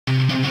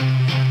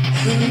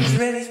Who's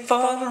ready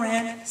for the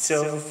rant?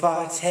 Silver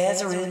Fox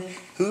has a rant.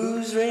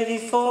 Who's ready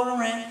for the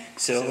rant?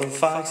 Silver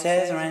Fox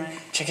has a rant.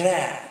 Check it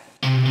out.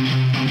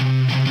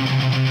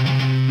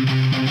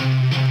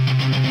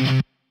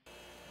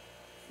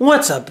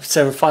 What's up,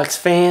 Silver Fox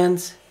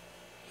fans?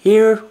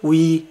 Here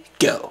we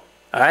go.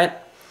 Alright?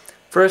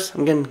 First,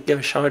 I'm going to give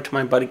a shout out to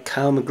my buddy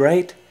Kyle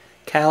McGrath.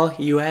 Kyle,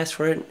 you asked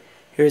for it.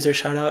 Here's your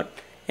shout out.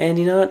 And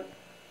you know what?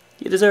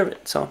 You deserve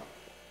it. So,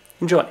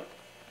 enjoy.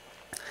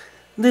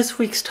 This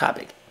week's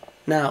topic.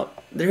 Now,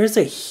 there is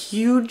a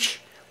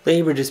huge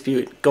labor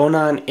dispute going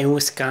on in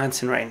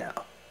Wisconsin right now.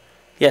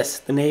 Yes,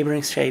 the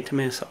neighboring state to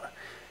Minnesota.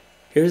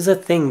 Here's the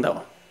thing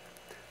though.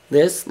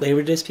 This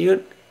labor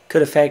dispute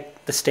could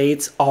affect the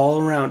states all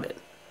around it.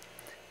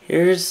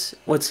 Here's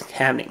what's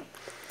happening.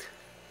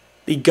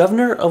 The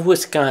governor of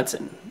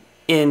Wisconsin,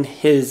 in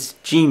his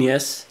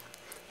genius,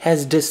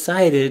 has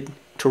decided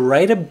to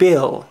write a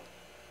bill,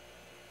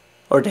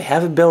 or to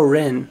have a bill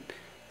written,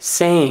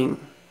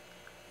 saying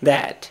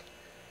that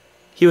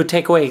he would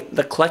take away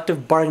the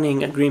collective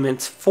bargaining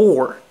agreements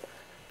for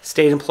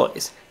state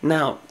employees.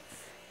 Now,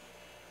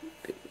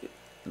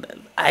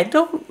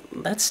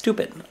 that's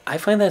stupid. I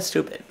find that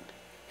stupid.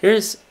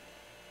 Here's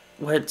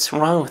what's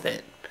wrong with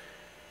it.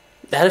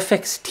 That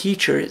affects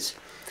teachers,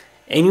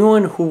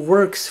 anyone who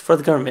works for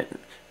the government,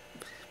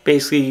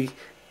 basically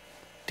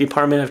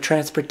Department of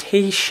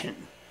Transportation,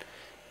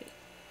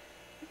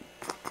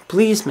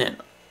 policemen,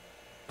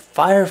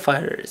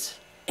 firefighters,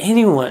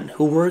 anyone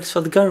who works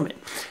for the government.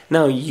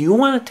 Now, you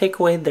want to take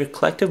away their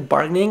collective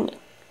bargaining?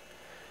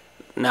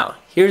 Now,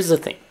 here's the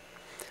thing.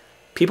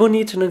 People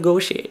need to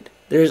negotiate.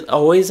 There's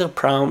always a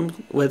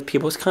problem with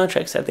people's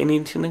contracts that they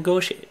need to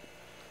negotiate.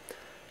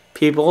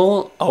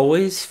 People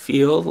always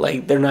feel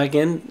like they're not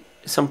getting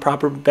some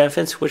proper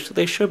benefits, which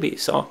they should be.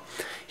 So,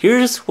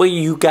 here's what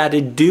you got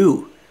to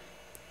do,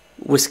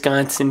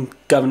 Wisconsin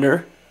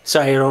governor.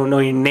 Sorry, I don't know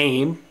your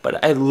name,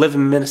 but I live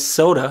in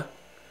Minnesota,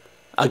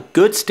 a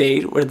good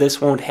state where this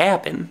won't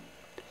happen.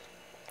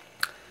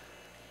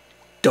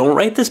 Don't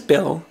write this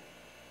bill.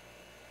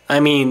 I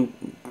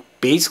mean,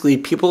 basically,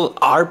 people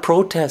are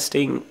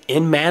protesting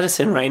in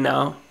Madison right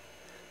now.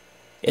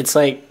 It's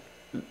like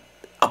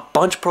a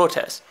bunch of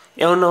protests.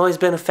 Illinois has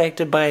been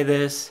affected by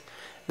this.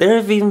 There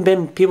have even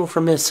been people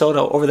from Minnesota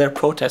over there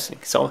protesting.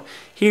 So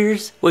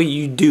here's what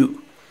you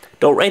do.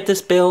 Don't write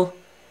this bill.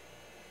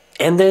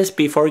 End this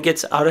before it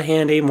gets out of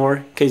hand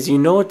anymore, because you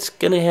know what's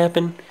going to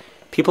happen.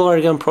 People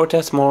are going to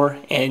protest more,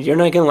 and you're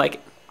not going to like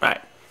it.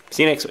 Alright,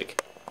 see you next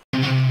week.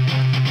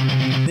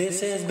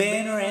 This has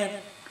been a rant,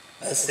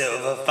 a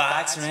Silver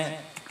Fox rant.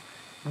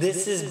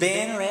 This has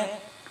been a rant,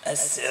 a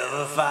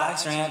Silver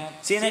Fox rant.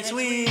 See you next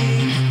week.